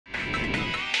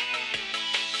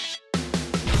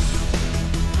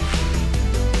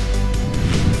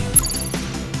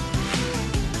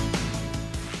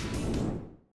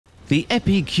The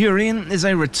Epicurean is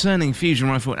a returning fusion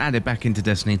rifle added back into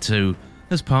Destiny 2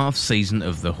 as part of Season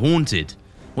of the Haunted.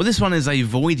 Well, this one is a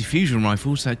Void fusion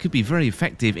rifle, so it could be very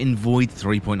effective in Void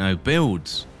 3.0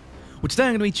 builds. Well, today I'm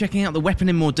going to be checking out the weapon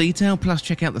in more detail, plus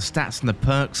check out the stats and the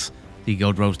perks, the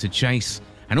gold rolls to chase,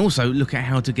 and also look at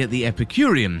how to get the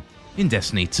Epicurean in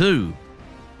Destiny 2.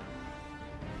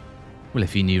 Well,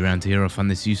 if you're new around here or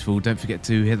find this useful, don't forget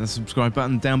to hit the subscribe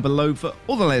button down below for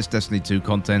all the latest Destiny 2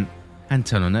 content, and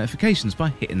turn on notifications by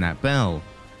hitting that bell.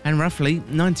 And roughly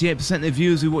 98% of the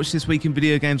viewers who watch This Week in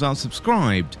Video Games aren't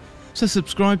subscribed, so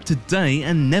subscribe today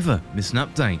and never miss an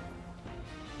update.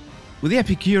 Well, the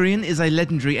Epicurean is a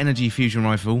legendary energy fusion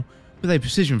rifle with a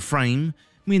precision frame,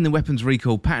 meaning the weapon's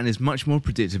recoil pattern is much more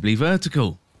predictably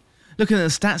vertical. Looking at the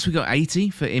stats, we got 80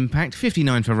 for impact,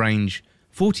 59 for range,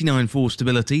 49 for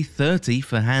stability, 30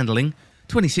 for handling,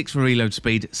 26 for reload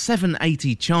speed,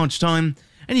 780 charge time,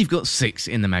 and you've got 6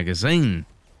 in the magazine.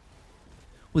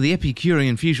 Well, the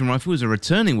Epicurean fusion rifle is a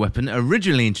returning weapon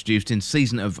originally introduced in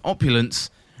Season of Opulence,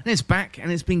 and it's back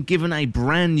and it's been given a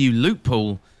brand new loot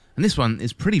pool, and this one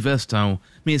is pretty versatile,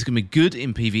 meaning it's going to be good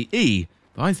in PvE,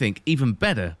 but I think even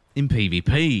better in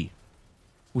PvP.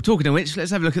 Well, talking of which,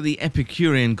 let's have a look at the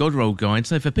Epicurean God Roll Guide.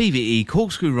 So for PvE,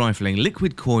 corkscrew rifling,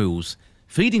 liquid coils,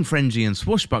 feeding frenzy and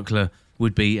swashbuckler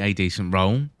would be a decent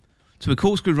roll. So with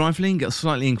corkscrew rifling, get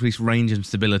slightly increased range and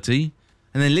stability,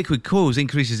 and then liquid coils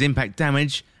increases impact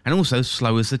damage and also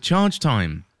slowers the charge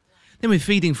time. Then with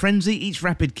feeding frenzy, each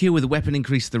rapid kill with a weapon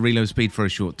increases the reload speed for a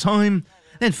short time.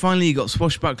 Then finally you got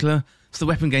swashbuckler, so the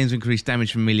weapon gains increased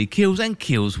damage from melee kills and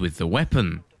kills with the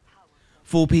weapon.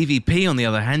 For PvP, on the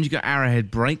other hand, you got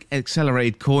arrowhead break,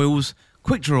 accelerated coils,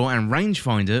 quick draw and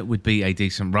rangefinder would be a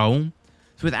decent roll.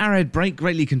 So with arrowhead break,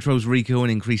 greatly controls recoil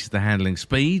and increases the handling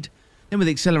speed. Then with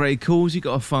accelerated coils, you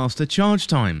got a faster charge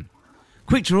time.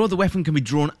 Quick draw, the weapon can be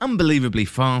drawn unbelievably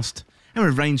fast, and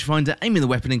with rangefinder, aiming the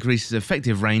weapon increases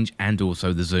effective range and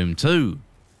also the zoom too.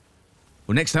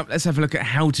 Well, next up, let's have a look at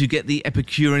how to get the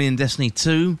Epicurean in Destiny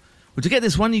 2. Well, to get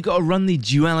this one, you've got to run the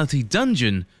Duality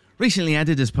Dungeon, recently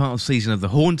added as part of Season of the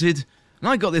Haunted, and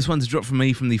I got this one to drop from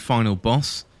me from the final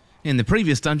boss. In the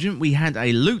previous dungeon, we had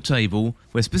a loot table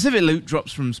where specific loot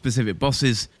drops from specific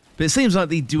bosses, but it seems like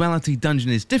the Duality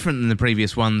Dungeon is different than the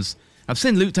previous ones. I've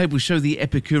seen loot tables show the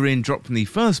Epicurean drop from the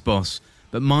first boss,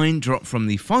 but mine dropped from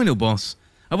the final boss.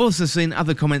 I've also seen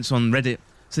other comments on Reddit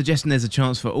suggesting there's a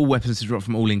chance for all weapons to drop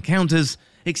from all encounters,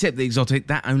 except the exotic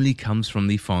that only comes from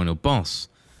the final boss.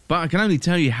 But I can only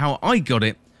tell you how I got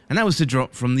it, and that was to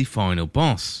drop from the final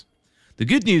boss. The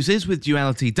good news is with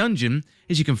Duality Dungeon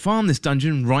is you can farm this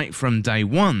dungeon right from day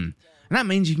one, and that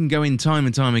means you can go in time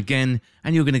and time again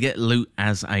and you're going to get loot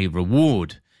as a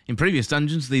reward. In previous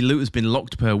dungeons the loot has been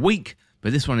locked per week,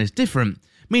 but this one is different,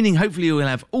 meaning hopefully you will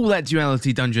have all that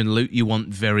Duality Dungeon loot you want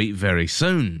very, very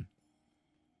soon.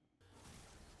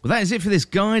 Well, that is it for this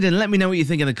guide, and let me know what you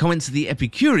think in the comments of the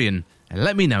Epicurean, and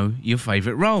let me know your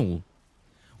favourite roll.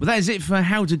 Well, that is it for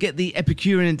how to get the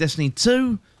Epicurean in Destiny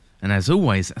 2, and as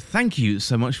always, thank you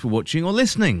so much for watching or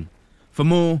listening. For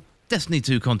more Destiny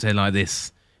 2 content like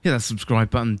this, hit that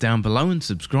subscribe button down below and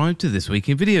subscribe to This Week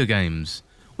in Video Games.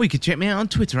 Or you can check me out on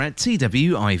Twitter at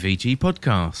TWIVG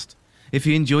Podcast. If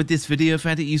you enjoyed this video,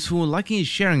 found it useful, liking and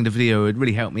sharing the video would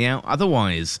really help me out.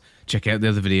 Otherwise, check out the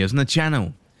other videos on the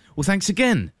channel. Well, thanks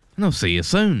again, and I'll see you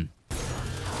soon.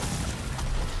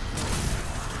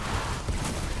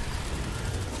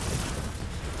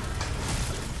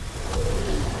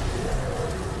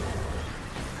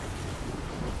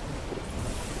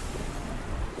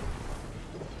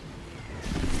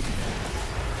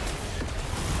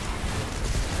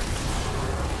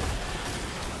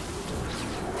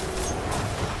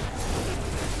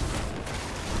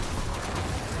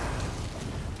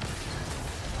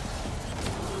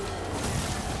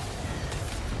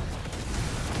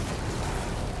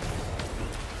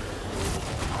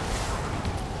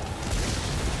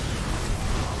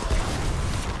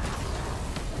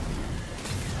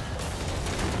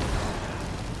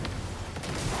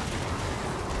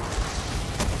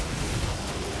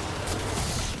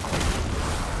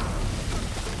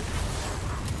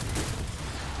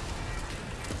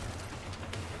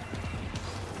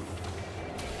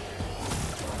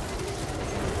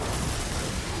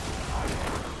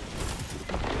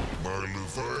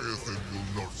 Leviathan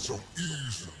will not so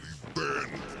easily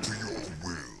bend to your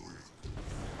will.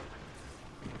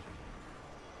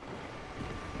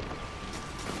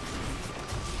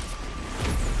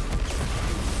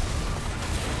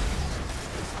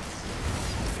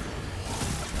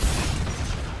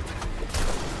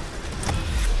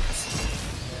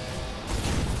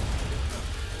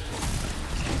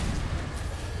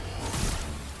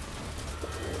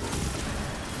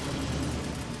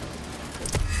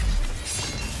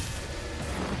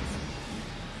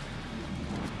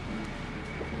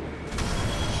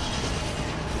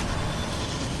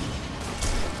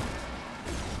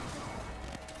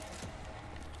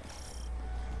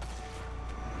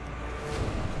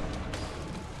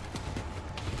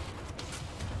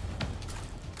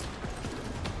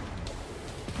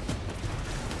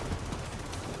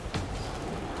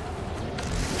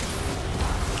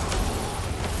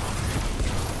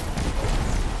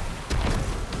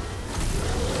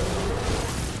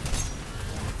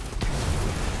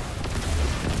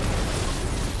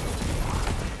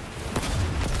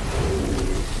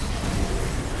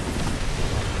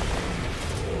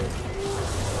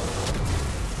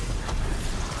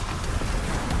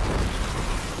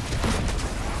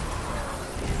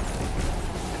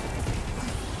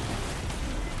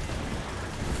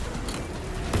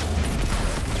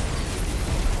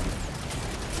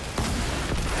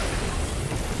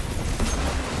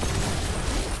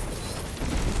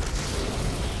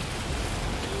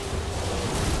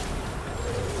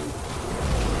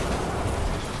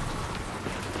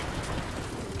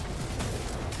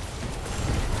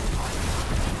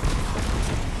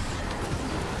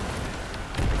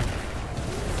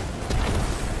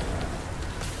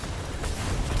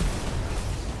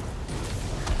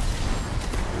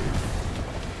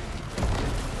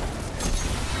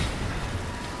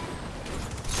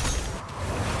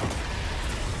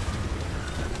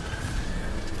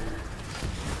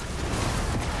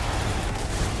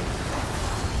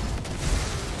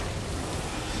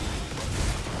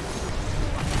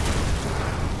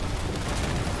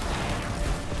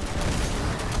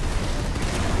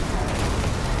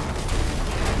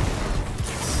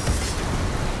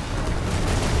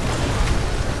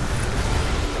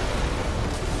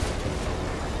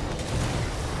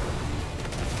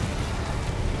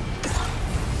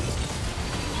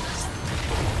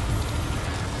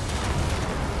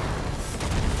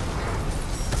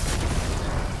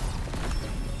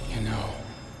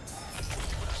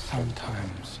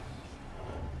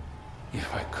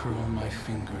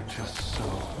 finger just so.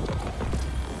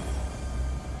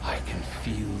 I can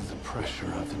feel the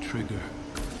pressure of the trigger.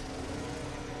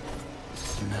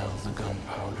 Smell the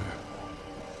gunpowder.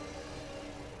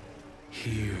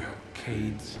 Hear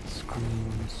Cade's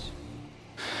screams.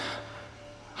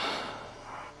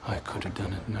 I could have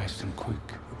done it nice and quick.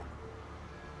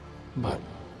 But,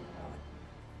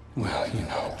 well, you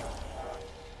know.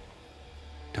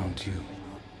 Don't you?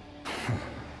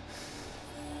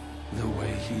 The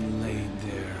way he laid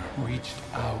there, reached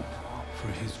out for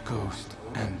his ghost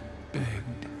and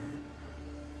begged.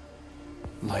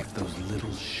 Like those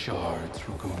little shards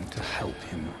were going to help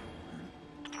him.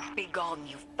 Begone,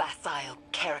 you facile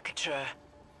caricature.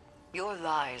 Your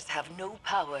lies have no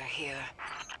power here.